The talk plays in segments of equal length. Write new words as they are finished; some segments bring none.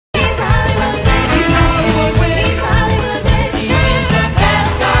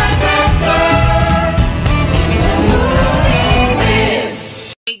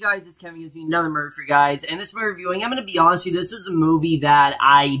guys, it's Kevin gives me another movie for you guys, and this movie reviewing, I'm going to be honest with you, this was a movie that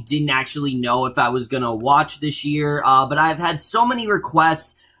I didn't actually know if I was going to watch this year, but I've had so many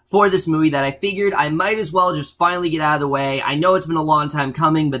requests for this movie that I figured I might as well just finally get out of the way. I know it's been a long time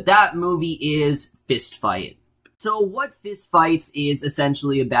coming, but that movie is Fist Fight. So what Fist Fights is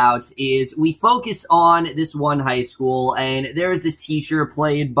essentially about is we focus on this one high school, and there's this teacher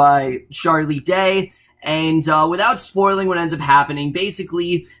played by Charlie Day. And without spoiling what ends up happening,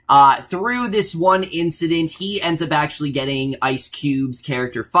 basically, through this one incident, he ends up actually getting Ice Cube's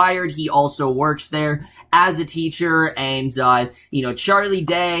character fired. He also works there as a teacher, and, Charlie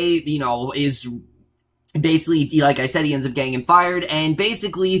Day, is basically, like I said, he ends up getting him fired, and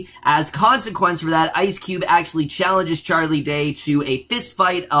basically, as consequence for that, Ice Cube actually challenges Charlie Day to a fist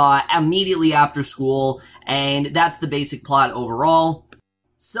fight, immediately after school, and that's the basic plot overall.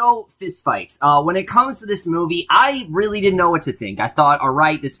 So, Fist Fights. When it comes to this movie, I really didn't know what to think. I thought,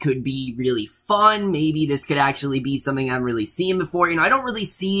 alright, this could be really fun. Maybe this could actually be something I haven't really seen before. I don't really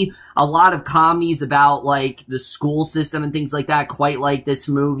see a lot of comedies about, like, the school system and things like that quite like this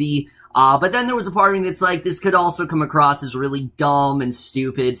movie. But then there was a part of me that's like, this could also come across as really dumb and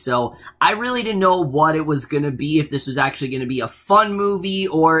stupid. So, I really didn't know what it was gonna be, if this was actually gonna be a fun movie,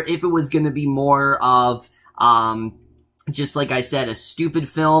 or if it was gonna be more of, just like I said, a stupid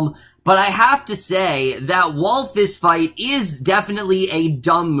film. But I have to say that while Fist Fight is definitely a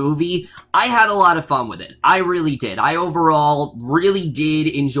dumb movie, I had a lot of fun with it. I really did. I overall really did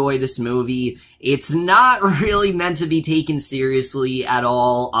enjoy this movie. It's not really meant to be taken seriously at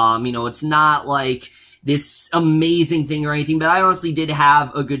all. It's not like this amazing thing or anything, but I honestly did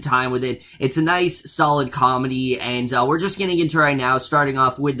have a good time with it. It's a nice, solid comedy, and we're just getting into it right now, starting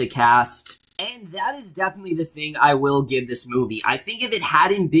off with the cast. And that is definitely the thing I will give this movie. I think if it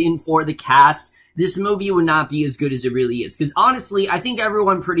hadn't been for the cast, this movie would not be as good as it really is. Because honestly, I think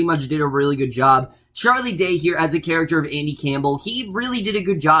everyone pretty much did a really good job. Charlie Day here as a character of Andy Campbell, he really did a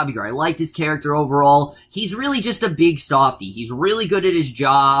good job here. I liked his character overall. He's really just a big softie. He's really good at his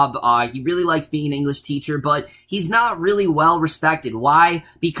job. He really likes being an English teacher, but he's not really well respected. Why?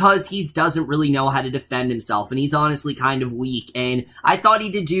 Because he doesn't really know how to defend himself, and he's honestly kind of weak. And I thought he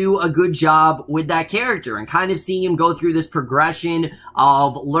did do a good job with that character, and kind of seeing him go through this progression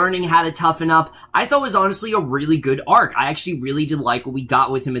of learning how to toughen up, I thought was honestly a really good arc. I actually really did like what we got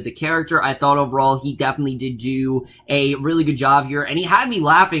with him as a character. I thought overall he definitely did do a really good job here, and he had me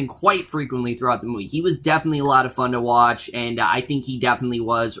laughing quite frequently throughout the movie. He was definitely a lot of fun to watch, and I think he definitely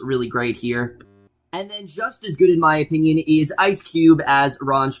was really great here. And then just as good, in my opinion, is Ice Cube as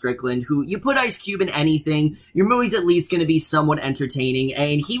Ron Strickland, who you put Ice Cube in anything, your movie's at least going to be somewhat entertaining,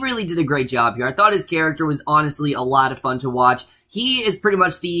 and he really did a great job here. I thought his character was honestly a lot of fun to watch. He is pretty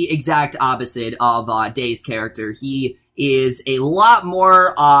much the exact opposite of Day's character. He is a lot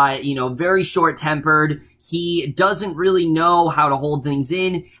more, very short-tempered. He doesn't really know how to hold things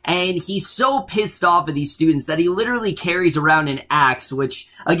in, and he's so pissed off at these students that he literally carries around an axe, which,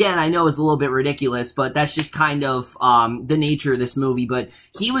 again, I know is a little bit ridiculous, but that's just kind of the nature of this movie. But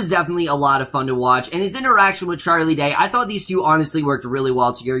he was definitely a lot of fun to watch, and his interaction with Charlie Day, I thought these two honestly worked really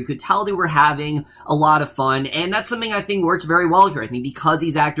well together. You could tell they were having a lot of fun, and that's something I think worked very well here. I think because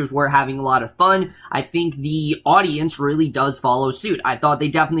these actors were having a lot of fun, I think the audience really does follow suit. I thought they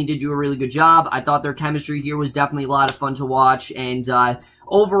definitely did do a really good job. I thought their chemistry here was definitely a lot of fun to watch, and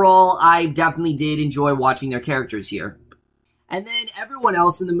overall, I definitely did enjoy watching their characters here. And then everyone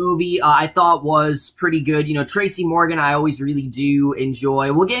else in the movie, I thought was pretty good. Tracy Morgan, I always really do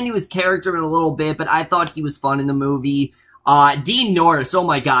enjoy. We'll get into his character in a little bit, but I thought he was fun in the movie. Dean Norris, oh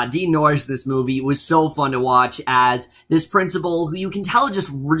my god, Dean Norris in this movie was so fun to watch as this principal who you can tell just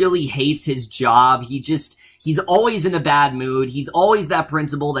really hates his job. He's always in a bad mood. He's always that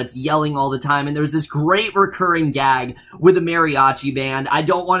principal that's yelling all the time. And there's this great recurring gag with the mariachi band. I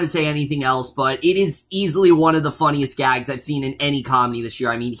don't want to say anything else, but it is easily one of the funniest gags I've seen in any comedy this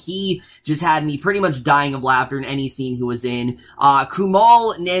year. I mean, he just had me pretty much dying of laughter in any scene he was in.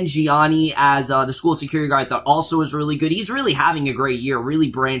 Kumail Nanjiani as the school security guard I thought also was really good. He's really having a great year, really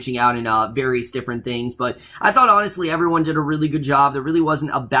branching out in various different things. But I thought, honestly, everyone did a really good job. There really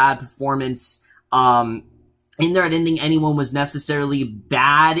wasn't a bad performance in there. I didn't think anyone was necessarily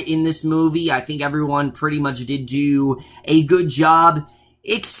bad in this movie. I think everyone pretty much did do a good job.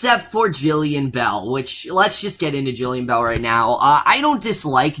 except for Jillian Bell, which, let's just get into Jillian Bell right now. I don't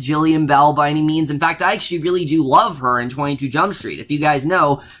dislike Jillian Bell by any means. In fact, I actually really do love her in 22 Jump Street. If you guys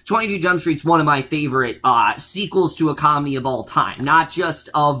know, 22 Jump Street's one of my favorite sequels to a comedy of all time. Not just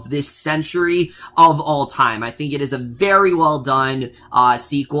of this century, of all time. I think it is a very well done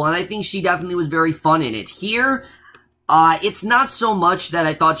sequel, and I think she definitely was very fun in it. Here, It's not so much that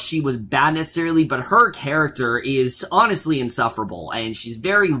I thought she was bad necessarily, but her character is honestly insufferable, and she's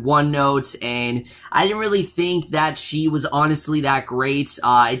very one-note, and I didn't really think that she was honestly that great.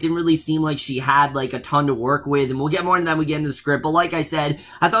 It didn't really seem like she had, like, a ton to work with, and we'll get more into that when we get into the script, but like I said,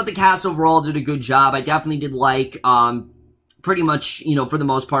 I thought the cast overall did a good job. I definitely did like, pretty much, you know, for the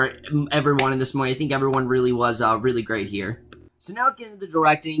most part, everyone in this movie. I think everyone really was, really great here. So now let's get into the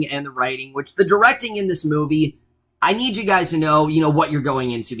directing and the writing, which the directing in this movie, I need you guys to know, you know, what you're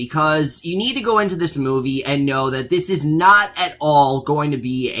going into, because you need to go into this movie and know that this is not at all going to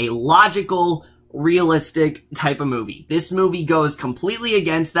be a logical, realistic type of movie. This movie goes completely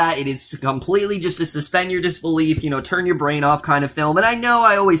against that. It is completely just to suspend your disbelief, you know, turn your brain off kind of film. And I know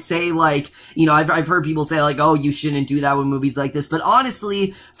I always say, like, you know, I've heard people say, like, oh, you shouldn't do that with movies like this. But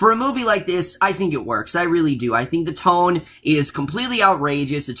honestly, for a movie like this, I think it works. I really do. I think the tone is completely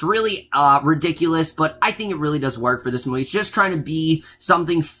outrageous. It's really ridiculous, but I think it really does work for this movie. It's just trying to be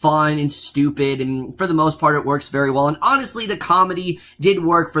something fun and stupid, and for the most part, it works very well. And honestly, the comedy did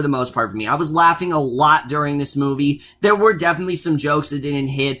work for the most part for me. I was laughing a lot during this movie. There were definitely some jokes that didn't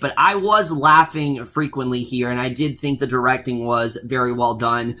hit, but I was laughing frequently here, and I did think the directing was very well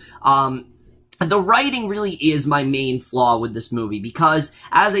done. The writing really is my main flaw with this movie, because,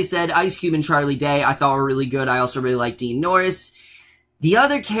 as I said, Ice Cube and Charlie Day I thought were really good. I also really liked Dean Norris. The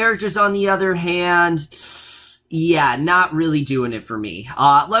other characters, on the other hand, yeah, not really doing it for me.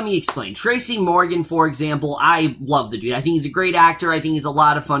 Let me explain. Tracy Morgan, for example, I love the dude. I think he's a great actor. I think he's a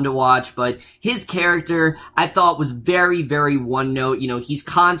lot of fun to watch, but his character, I thought, was very, very one-note. You know, he's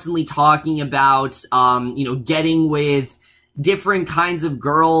constantly talking about, you know, getting with different kinds of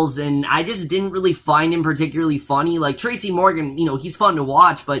girls, and I just didn't really find him particularly funny. Like, Tracy Morgan, you know, he's fun to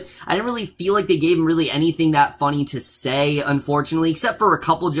watch, but I didn't really feel like they gave him really anything that funny to say, unfortunately, except for a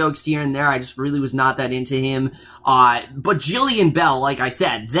couple jokes here and there. I just really was not that into him. But Jillian Bell, like I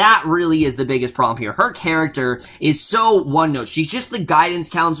said, that really is the biggest problem here. Her character is so one-note. She's just the guidance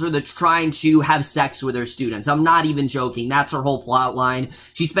counselor that's trying to have sex with her students. I'm not even joking. That's her whole plot line.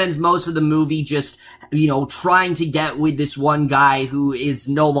 She spends most of the movie just, you know, trying to get with this one guy who is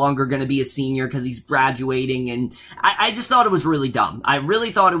no longer going to be a senior because he's graduating, and I just thought it was really dumb. I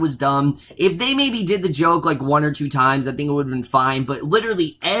really thought it was dumb. If they maybe did the joke like 1 or 2 times, I think it would have been fine, but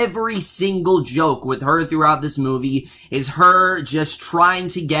literally every single joke with her throughout this movie is her just trying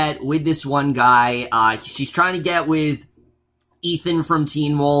to get with this one guy. She's trying to get with Ethan from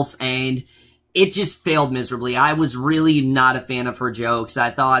Teen Wolf, and it just failed miserably. I was really not a fan of her jokes.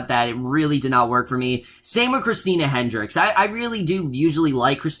 I thought that it really did not work for me. Same with Christina Hendricks. I really do usually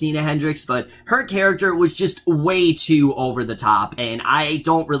like Christina Hendricks, but her character was just way too over the top, and I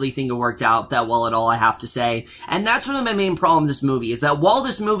don't really think it worked out that well at all, I have to say. And that's really my main problem with this movie, is that while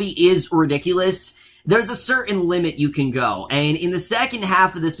this movie is ridiculous, there's a certain limit you can go, and in the second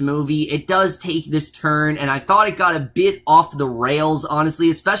half of this movie, it does take this turn, and I thought it got a bit off the rails, honestly,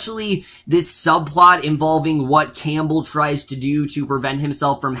 especially this subplot involving what Campbell tries to do to prevent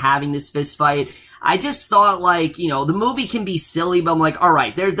himself from having this fist fight. I just thought, like, you know, the movie can be silly, but I'm like,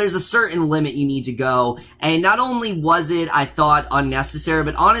 alright, there's a certain limit you need to go, and not only was it, I thought, unnecessary,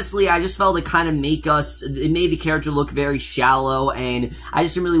 but honestly, I just felt it kind of it made the character look very shallow, and I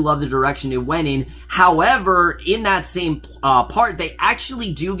just didn't really love the direction it went in. However, in that same part, they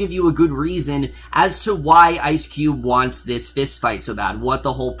actually do give you a good reason as to why Ice Cube wants this fist fight so bad, what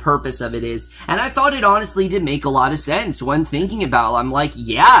the whole purpose of it is, and I thought it honestly did make a lot of sense when thinking about it. I'm like,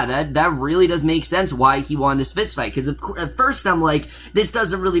 yeah, that really does make sense why he won this fist fight, because at first I'm like, this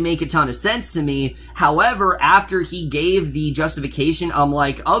doesn't really make a ton of sense to me. However, after he gave the justification, I'm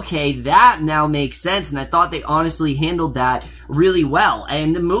like, okay, that now makes sense, and I thought they honestly handled that really well.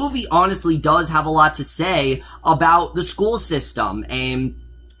 And the movie honestly does have a lot to say about the school system and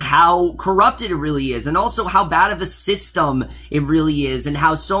how corrupted it really is, and also how bad of a system it really is, and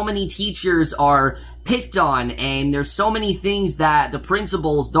how so many teachers are picked on, and there's so many things that the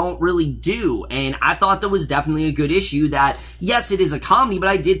principals don't really do, and I thought that was definitely a good issue. That, yes, it is a comedy, but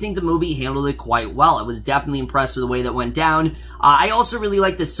I did think the movie handled it quite well. I was definitely impressed with the way that went down. I also really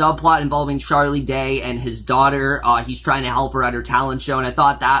like the subplot involving Charlie Day and his daughter. He's trying to help her at her talent show, and I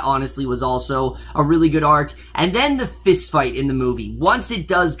thought that honestly was also a really good arc. And then the fist fight in the movie, once it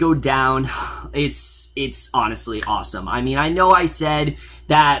does go down, it's honestly awesome. I mean, I know I said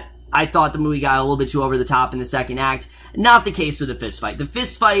that I thought the movie got a little bit too over the top in the second act. Not the case with the fist fight. The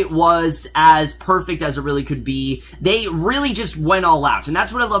fist fight was as perfect as it really could be. They really just went all out, and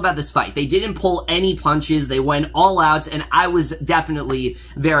that's what I love about this fight. They didn't pull any punches. They went all out, and I was definitely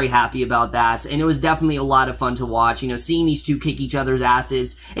very happy about that, and it was definitely a lot of fun to watch. You know, seeing these two kick each other's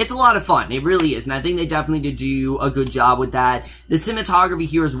asses, it's a lot of fun. It really is, and I think they definitely did do a good job with that. The cinematography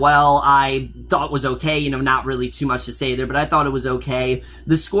here as well, I thought was okay. You know, not really too much to say there, but I thought it was okay.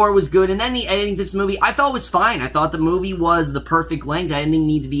 The score was good, and then the editing to this movie, I thought was fine. I thought the movie was the perfect length. I didn't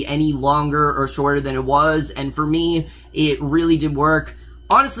need to be any longer or shorter than it was, and for me, it really did work.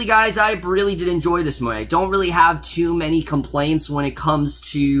 Honestly, guys, I really did enjoy this movie. I don't really have too many complaints when it comes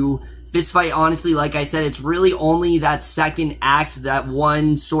to fist fight. Honestly, like I said, it's really only that second act, that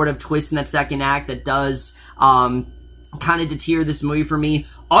one sort of twist in that second act that does kind of deter this movie for me.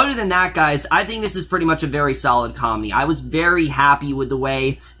 Other than that, guys, I think this is pretty much a very solid comedy. I was very happy with the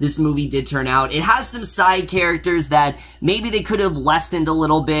way this movie did turn out. It has some side characters that maybe they could have lessened a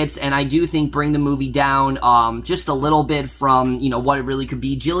little bit, and I do think bring the movie down just a little bit from, you know, what it really could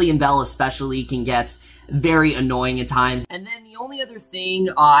be. Jillian Bell especially can get very annoying at times. And then the only other thing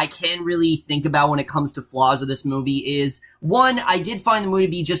I can really think about when it comes to flaws of this movie is, one, I did find the movie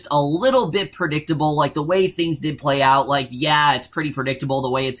to be just a little bit predictable, like the way things did play out. Like, yeah, it's pretty predictable the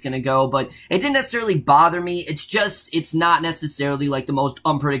way it's gonna go, but it didn't necessarily bother me. It's just, it's not necessarily like the most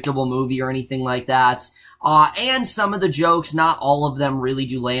unpredictable movie or anything like that. And some of the jokes, not all of them really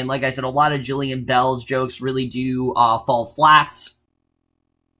do land. Like I said, a lot of Jillian Bell's jokes really do fall flat.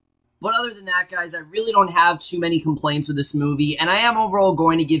 But other than that, guys, I really don't have too many complaints with this movie, and I am overall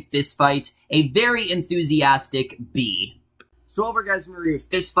going to give Fist Fight a very enthusiastic B. So over, guys, I'm going to review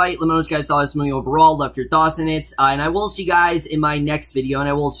Fist Fight. Let me know what you guys thought of this movie overall, left your thoughts in it, and I will see you guys in my next video, and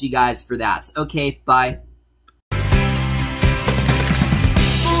I will see you guys for that. Okay, bye.